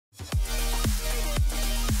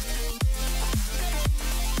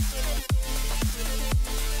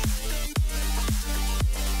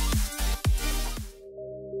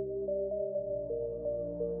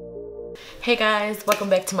Hey guys, welcome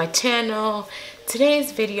back to my channel.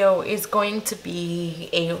 Today's video is going to be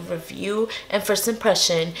a review and first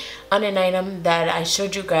impression on an item that I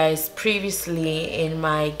showed you guys previously in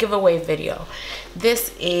my giveaway video.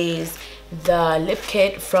 This is the lip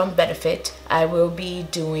kit from Benefit. I will be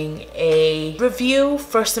doing a review,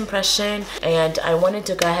 first impression, and I wanted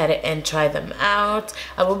to go ahead and try them out.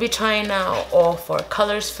 I will be trying out all 4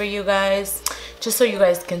 colors for you guys, just so you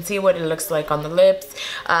guys can see what it looks like on the lips.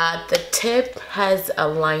 The tip has a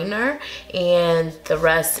liner and the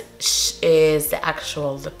rest is the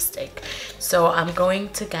actual lipstick. So I'm going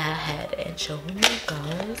to go ahead and show you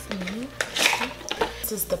guys.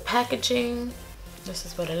 This is the packaging. This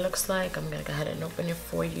is what it looks like. I'm gonna go ahead and open it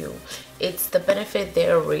for you. It's the Benefit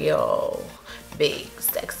They're Real Big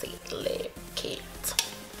Sexy Lip Kit.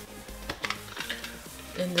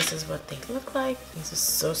 And this is what they look like. These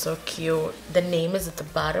are so cute. The name is at the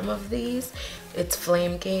bottom of these. It's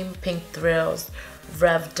Flame Game, Pink Thrills,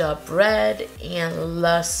 Revved Up Red, and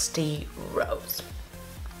Lusty Rose.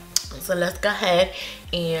 So let's go ahead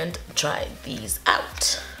and try these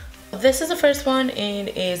out. This is the first one, and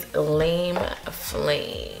it is Lame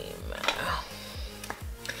Flame.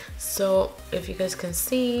 So if you guys can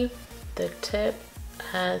see, the tip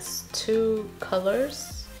has 2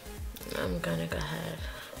 colors. I'm gonna go ahead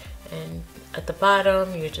and at the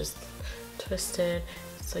bottom you just twist it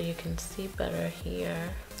so you can see better here.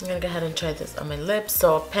 I'm gonna go ahead and try this on my lips.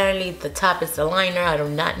 So apparently the top is the liner. I do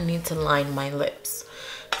not need to line my lips.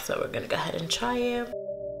 So we're gonna go ahead and try it.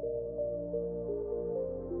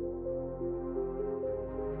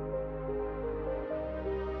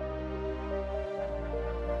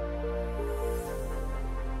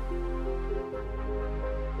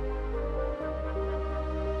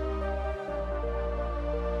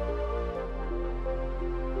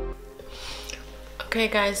 Okay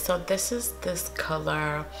guys, so this is this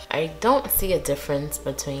color. I don't see a difference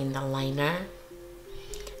between the liner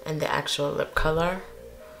and the actual lip color.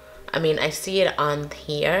 I mean, I see it on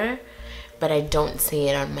here, but I don't see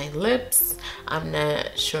it on my lips. I'm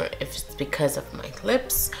not sure if it's because of my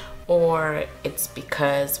lips or it's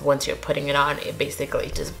because once you're putting it on, it basically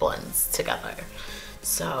just blends together.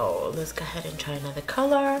 So let's go ahead and try another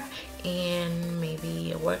color and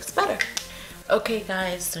maybe it works better. Okay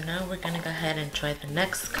guys, so now we're gonna go ahead and try the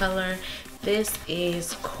next color. This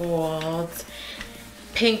is called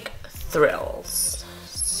Pink Thrills.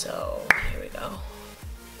 So here we go.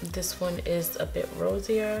 This one is a bit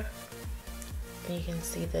rosier. You can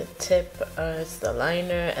see the tip is the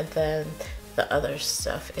liner, and then the other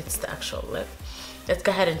stuff, it's the actual lip. Let's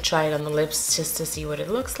go ahead and try it on the lips just to see what it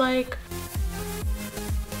looks like.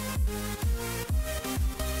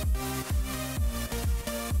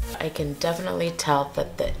 I can definitely tell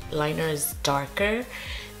that the liner is darker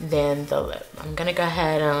than the lip. I'm gonna go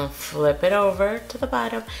ahead and flip it over to the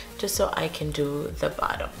bottom just so I can do the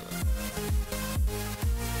bottom.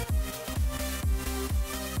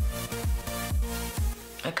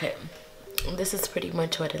 Okay, this is pretty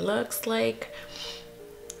much what it looks like.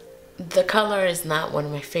 The color is not one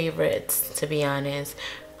of my favorites, to be honest,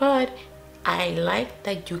 but I like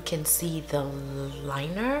that you can see the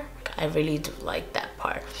liner. I really do like that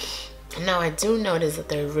part. Now I do notice that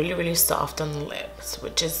they're really soft on the lips,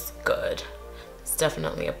 which is good. It's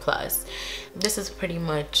definitely a plus. This is pretty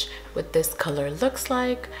much what this color looks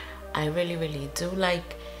like. I really do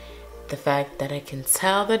like the fact that I can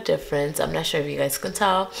tell the difference. I'm not sure if you guys can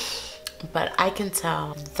tell, but I can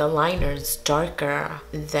tell the liner is darker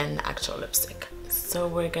than the actual lipstick. So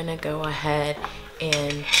we're gonna go ahead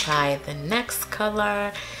and try the next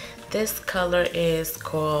color. This color is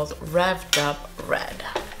called Revved Up Red.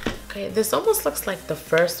 Okay, this almost looks like the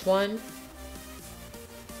first one.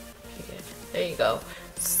 There you go.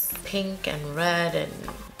 It's pink and red, and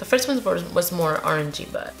the first one was more orangey,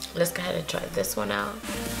 but let's go ahead and try this one out.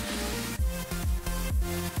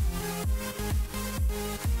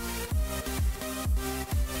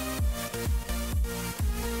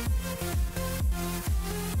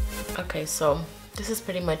 Okay, so this is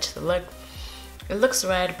pretty much the look. It looks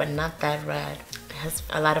red, but not that red. It has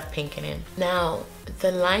a lot of pink in it. Now,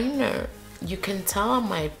 the liner, you can tell on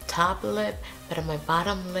my top lip, but on my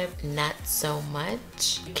bottom lip, not so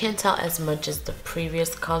much. You can't tell as much as the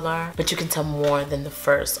previous color, but you can tell more than the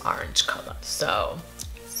first orange color. So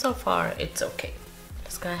far, it's okay.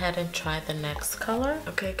 Let's go ahead and try the next color.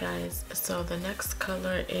 Okay, guys, so the next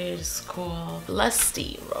color is called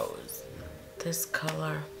Lusty Rose. This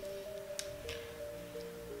color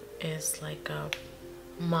is like a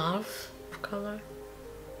mauve color.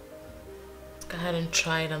 Let's go ahead and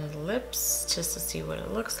try it on the lips just to see what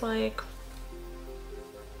it looks like.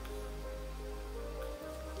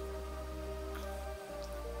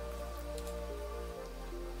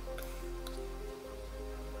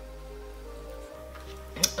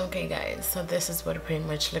 Okay guys, so this is what it pretty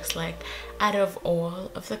much looks like. Out of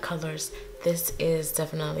all of the colors, this is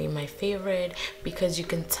definitely my favorite because you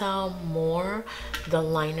can tell more the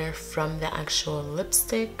liner from the actual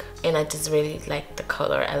lipstick, and I just really like the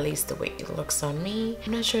color, at least the way it looks on me.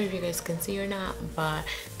 I'm not sure if you guys can see or not, but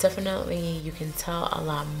definitely you can tell a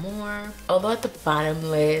lot more. Although at the bottom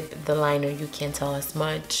lid, the liner, you can't tell as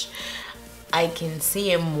much, I can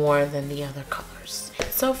see it more than the other colors.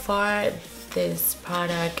 So far, this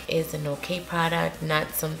product is an okay product, not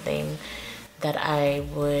something that I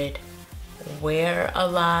would wear a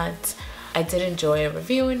lot. I did enjoy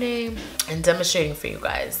reviewing it and demonstrating for you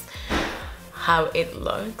guys how it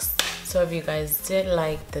looks. So if you guys did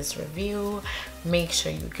like this review, make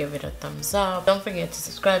sure you give it a thumbs up. Don't forget to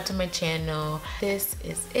subscribe to my channel. This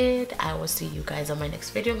is it. I will see you guys on my next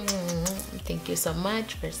video. Thank you so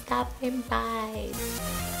much for stopping by.